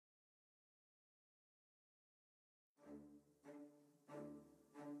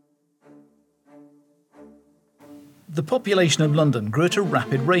The population of London grew at a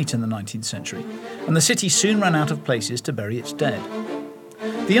rapid rate in the 19th century, and the city soon ran out of places to bury its dead.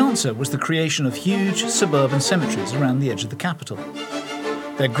 The answer was the creation of huge suburban cemeteries around the edge of the capital.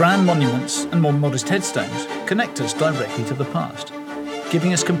 Their grand monuments and more modest headstones connect us directly to the past,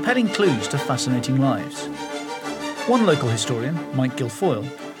 giving us compelling clues to fascinating lives. One local historian, Mike Guilfoyle,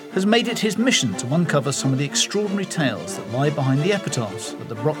 has made it his mission to uncover some of the extraordinary tales that lie behind the epitaphs at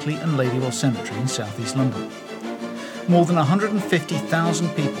the Brockley and Ladywell Cemetery in southeast London. More than 150,000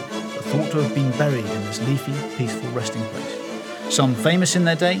 people are thought to have been buried in this leafy, peaceful resting place. Some famous in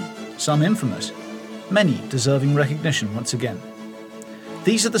their day, some infamous, many deserving recognition once again.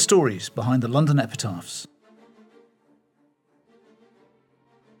 These are the stories behind the London epitaphs.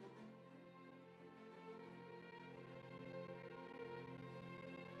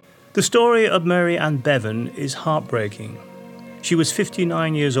 The story of Mary Ann Bevan is heartbreaking. She was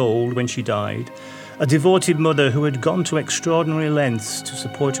 59 years old when she died, a devoted mother who had gone to extraordinary lengths to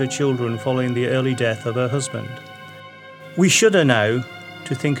support her children following the early death of her husband. We shudder now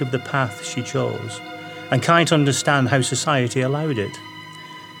to think of the path she chose and can't understand how society allowed it.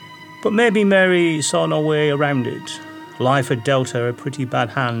 But maybe Mary saw no way around it. Life had dealt her a pretty bad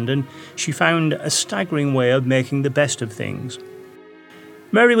hand and she found a staggering way of making the best of things.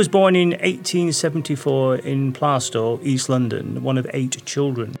 Mary was born in 1874 in Plaistow, East London, one of 8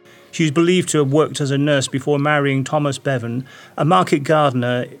 children. She is believed to have worked as a nurse before marrying Thomas Bevan, a market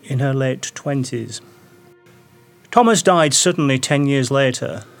gardener in her late 20s. Thomas died suddenly 10 years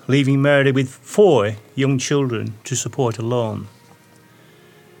later, leaving Mary with 4 young children to support alone.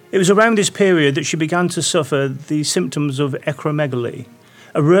 It was around this period that she began to suffer the symptoms of acromegaly,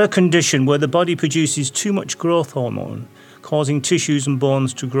 a rare condition where the body produces too much growth hormone, causing tissues and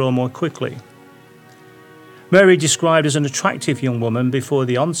bones to grow more quickly. Mary, described as an attractive young woman before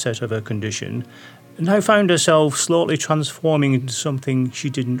the onset of her condition, now found herself slowly transforming into something she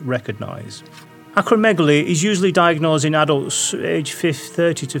didn't recognise. Acromegaly is usually diagnosed in adults aged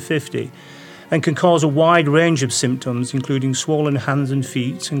 30 to 50 and can cause a wide range of symptoms, including swollen hands and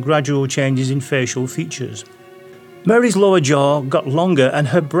feet and gradual changes in facial features. Mary's lower jaw got longer and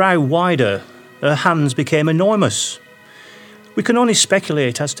her brow wider. Her hands became enormous. We can only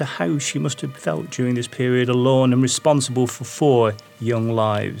speculate as to how she must have felt during this period alone and responsible for 4 young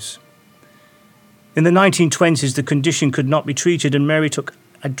lives. In the 1920s, the condition could not be treated and Mary took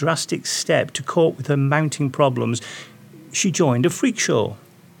a drastic step to cope with her mounting problems. She joined a freak show.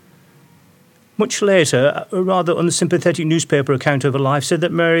 Much later, a rather unsympathetic newspaper account of her life said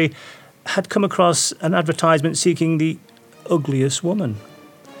that Mary had come across an advertisement seeking the ugliest woman.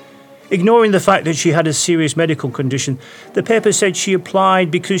 Ignoring the fact that she had a serious medical condition, the paper said she applied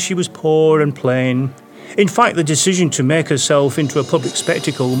because she was poor and plain. In fact, the decision to make herself into a public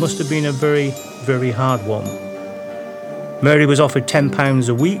spectacle must have been a very, very hard one. Mary was offered £10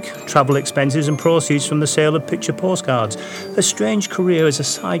 a week, travel expenses and proceeds from the sale of picture postcards. Her strange career as a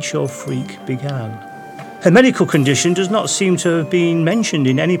sideshow freak began. Her medical condition does not seem to have been mentioned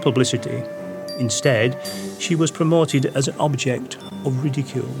in any publicity. Instead, she was promoted as an object of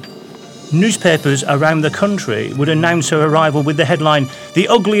ridicule. Newspapers around the country would announce her arrival with the headline, "The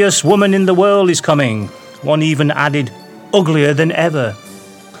ugliest woman in the world is coming." One even added, "uglier than ever."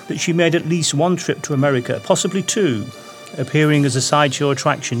 That she made at least 1 trip to America, possibly 2, appearing as a sideshow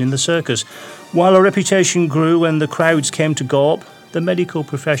attraction in the circus. While her reputation grew and the crowds came to gawp, the medical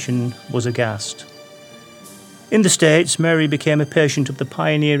profession was aghast. In the States, Mary became a patient of the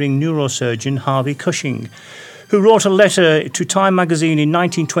pioneering neurosurgeon Harvey Cushing, who wrote a letter to Time magazine in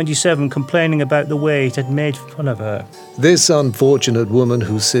 1927 complaining about the way it had made fun of her. This unfortunate woman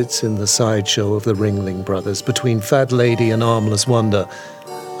who sits in the sideshow of the Ringling Brothers between Fat Lady and Armless Wonder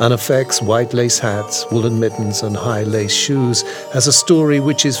and affects white lace hats, woolen mittens and high lace shoes has a story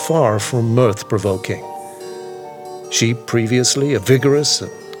which is far from mirth-provoking. She, previously a vigorous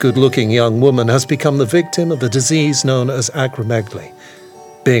and good-looking young woman, has become the victim of a disease known as acromegaly.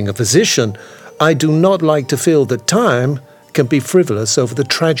 Being a physician, I do not like to feel that time can be frivolous over the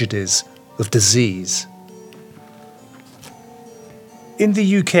tragedies of disease. In the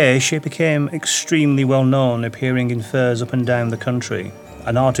UK, she became extremely well known, appearing in fairs up and down the country.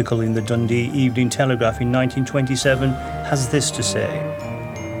 An article in the Dundee Evening Telegraph in 1927 has this to say: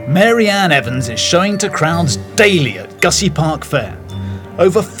 Mary Ann Evans is showing to crowds daily at Gussie Park Fair.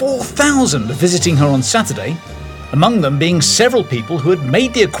 Over 4,000 are visiting her on Saturday, among them being several people who had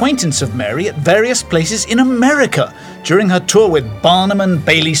made the acquaintance of Mary at various places in America during her tour with Barnum and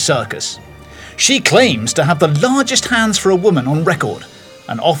Bailey Circus. She claims to have the largest hands for a woman on record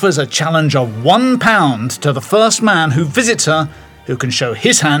and offers a challenge of £1 to the first man who visits her who can show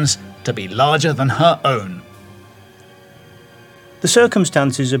his hands to be larger than her own. The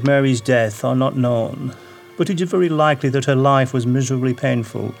circumstances of Mary's death are not known, but it is very likely that her life was miserably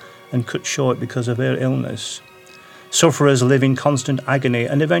painful and cut short because of her illness. Sufferers live in constant agony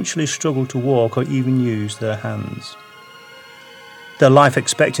and eventually struggle to walk or even use their hands. Their life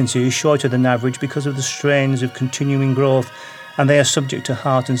expectancy is shorter than average because of the strains of continuing growth, and they are subject to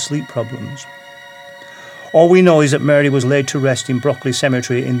heart and sleep problems. All we know is that Mary was laid to rest in Brockley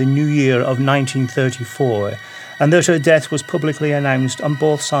Cemetery in the new year of 1934, and that her death was publicly announced on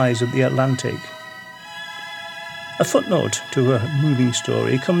both sides of the Atlantic. A footnote to her moving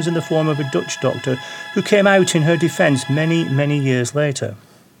story comes in the form of a Dutch doctor who came out in her defence many, many years later.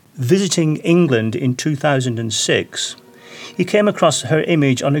 Visiting England in 2006, he came across her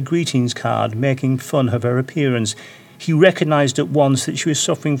image on a greetings card making fun of her appearance. He recognised at once that she was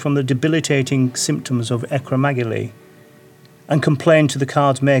suffering from the debilitating symptoms of acromegaly and complained to the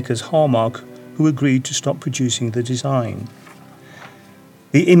card's makers, Hallmark, who agreed to stop producing the design.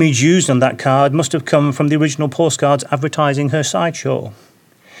 The image used on that card must have come from the original postcards advertising her sideshow.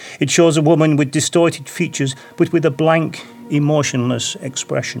 It shows a woman with distorted features but with a blank, emotionless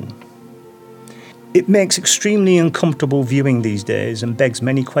expression. It makes extremely uncomfortable viewing these days and begs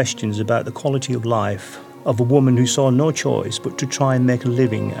many questions about the quality of life of a woman who saw no choice but to try and make a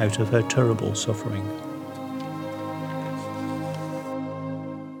living out of her terrible suffering.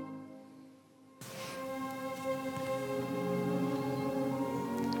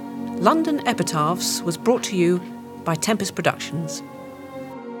 London Epitaphs was brought to you by Tempest Productions.